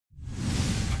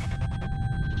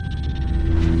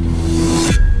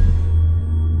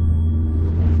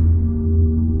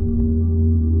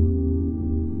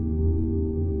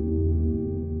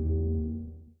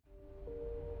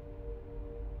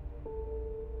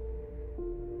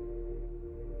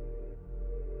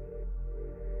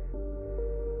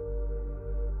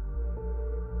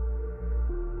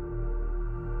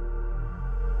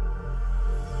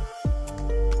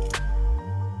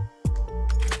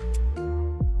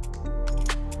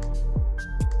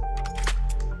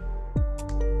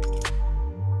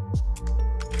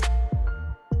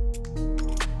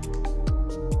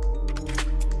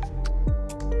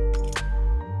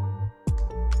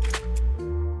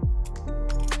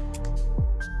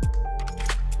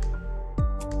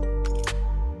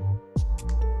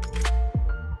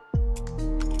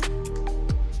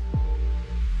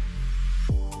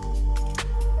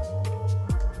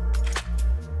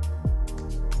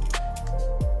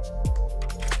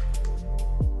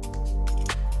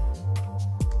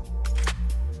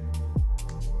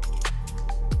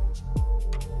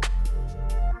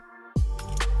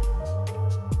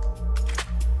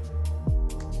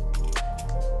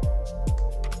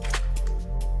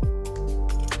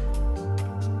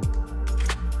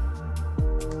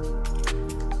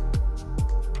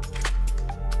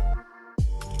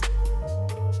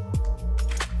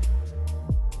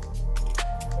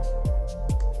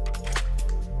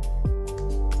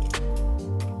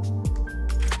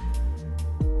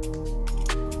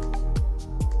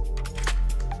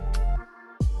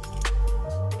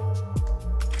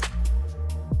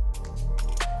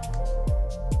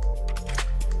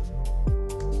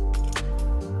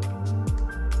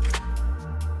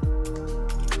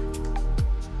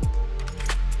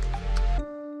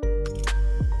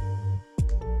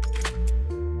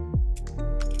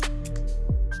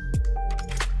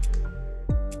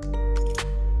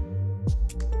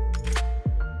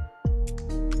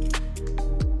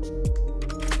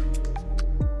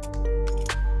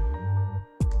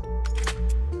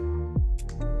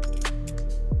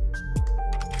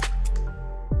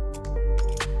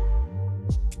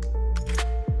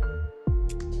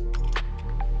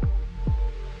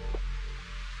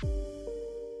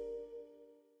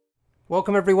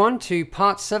Welcome everyone to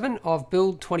part 7 of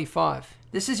build 25.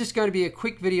 This is just going to be a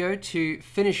quick video to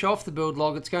finish off the build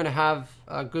log. It's going to have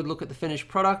a good look at the finished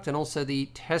product and also the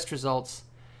test results.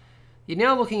 You're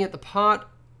now looking at the part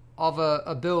of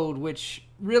a build which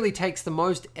really takes the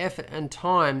most effort and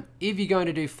time if you're going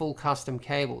to do full custom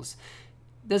cables.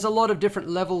 There's a lot of different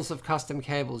levels of custom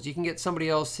cables. You can get somebody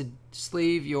else to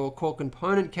sleeve your core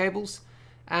component cables,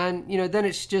 and then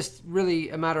it's just really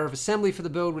a matter of assembly for the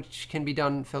build, which can be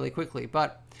done fairly quickly.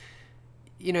 But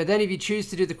then if you choose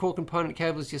to do the core component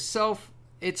cables yourself,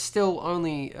 it's still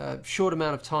only a short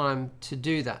amount of time to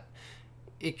do that.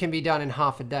 It can be done in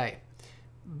half a day.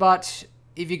 But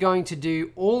if you're going to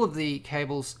do all of the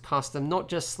cables custom, not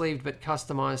just sleeved but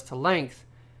customized to length,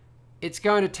 it's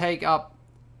going to take up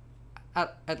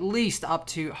at least up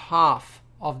to half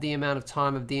of the amount of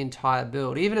time of the entire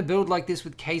build. Even a build like this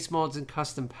with case mods and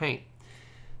custom paint,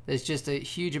 there's just a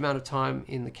huge amount of time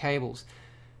in the cables.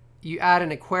 You add an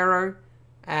Aquero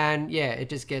and yeah, it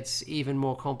just gets even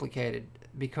more complicated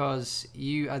because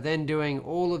you are then doing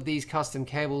all of these custom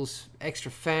cables, extra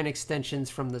fan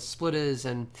extensions from the splitters,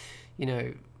 and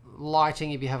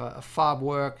lighting if you have a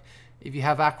Fabwerk. If you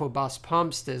have Aquabus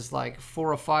pumps, there's like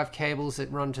 4 or 5 cables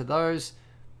that run to those.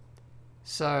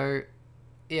 So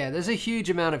yeah, there's a huge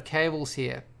amount of cables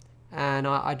here, and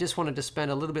I just wanted to spend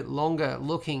a little bit longer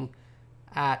looking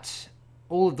at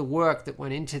all of the work that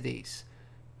went into these.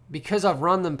 Because I've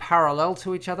run them parallel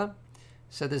to each other,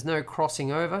 so there's no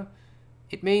crossing over,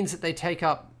 it means that they take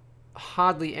up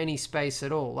hardly any space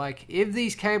at all. Like, if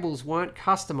these cables weren't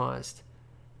customized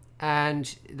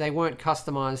and they weren't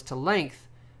customized to length,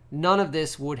 none of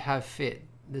this would have fit.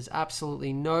 There's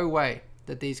absolutely no way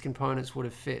that these components would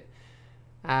have fit.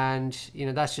 And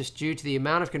that's just due to the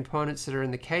amount of components that are in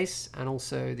the case and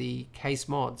also the case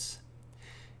mods,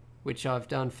 which I've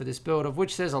done for this build, of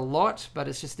which there's a lot, but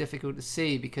it's just difficult to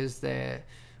see because they're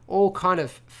all kind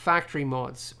of factory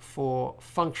mods for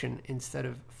function instead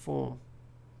of form.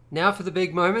 Now for the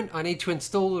big moment, I need to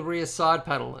install the rear side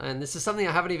panel, and this is something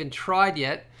I haven't even tried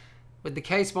yet. With the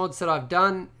case mods that I've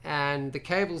done and the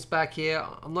cables back here,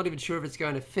 I'm not even sure if it's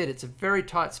going to fit. It's a very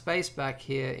tight space back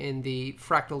here in the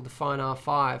Fractal Define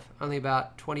R5, only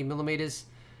about 20 millimeters.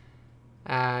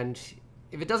 And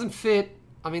if it doesn't fit,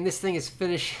 I mean, this thing is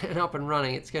finished and up and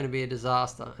running. It's going to be a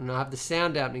disaster. And I have the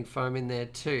sound dampening foam in there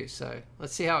too. So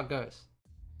let's see how it goes.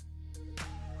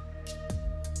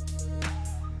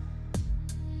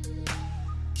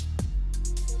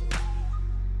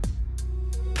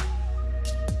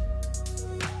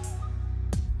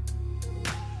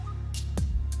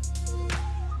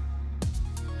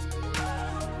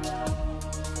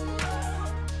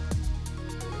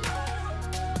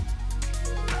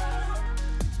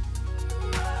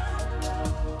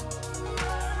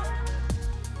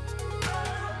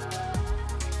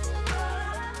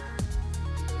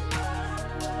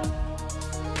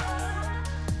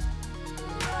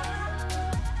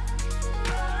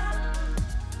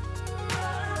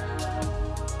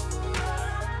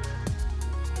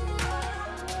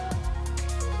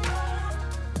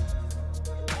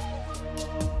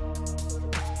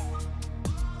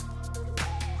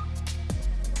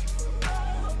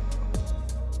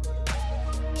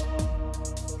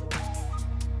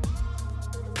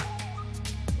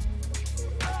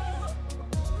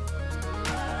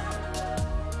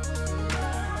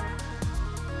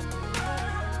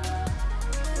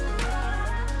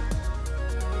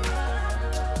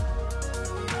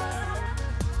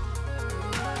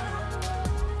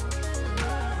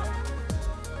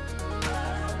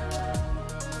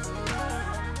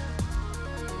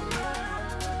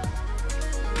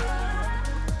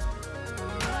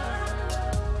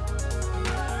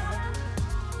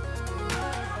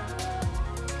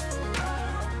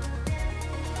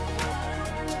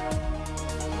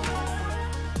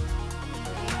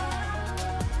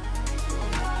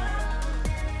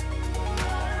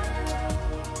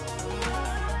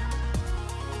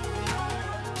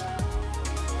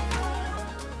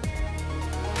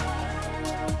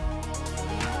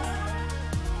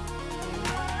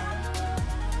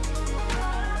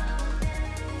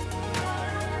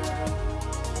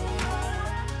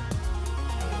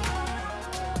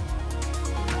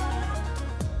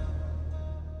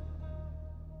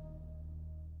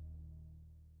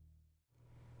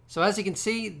 So as you can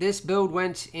see, this build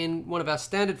went in one of our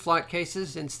standard flight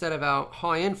cases instead of our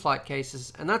high-end flight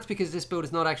cases, and that's because this build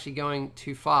is not actually going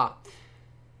too far.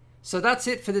 So that's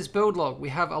it for this build log. We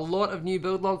have a lot of new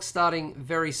build logs starting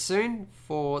very soon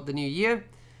for the new year,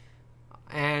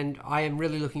 and I am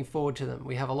really looking forward to them.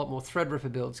 We have a lot more Threadripper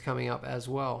builds coming up as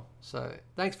well. So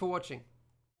thanks for watching.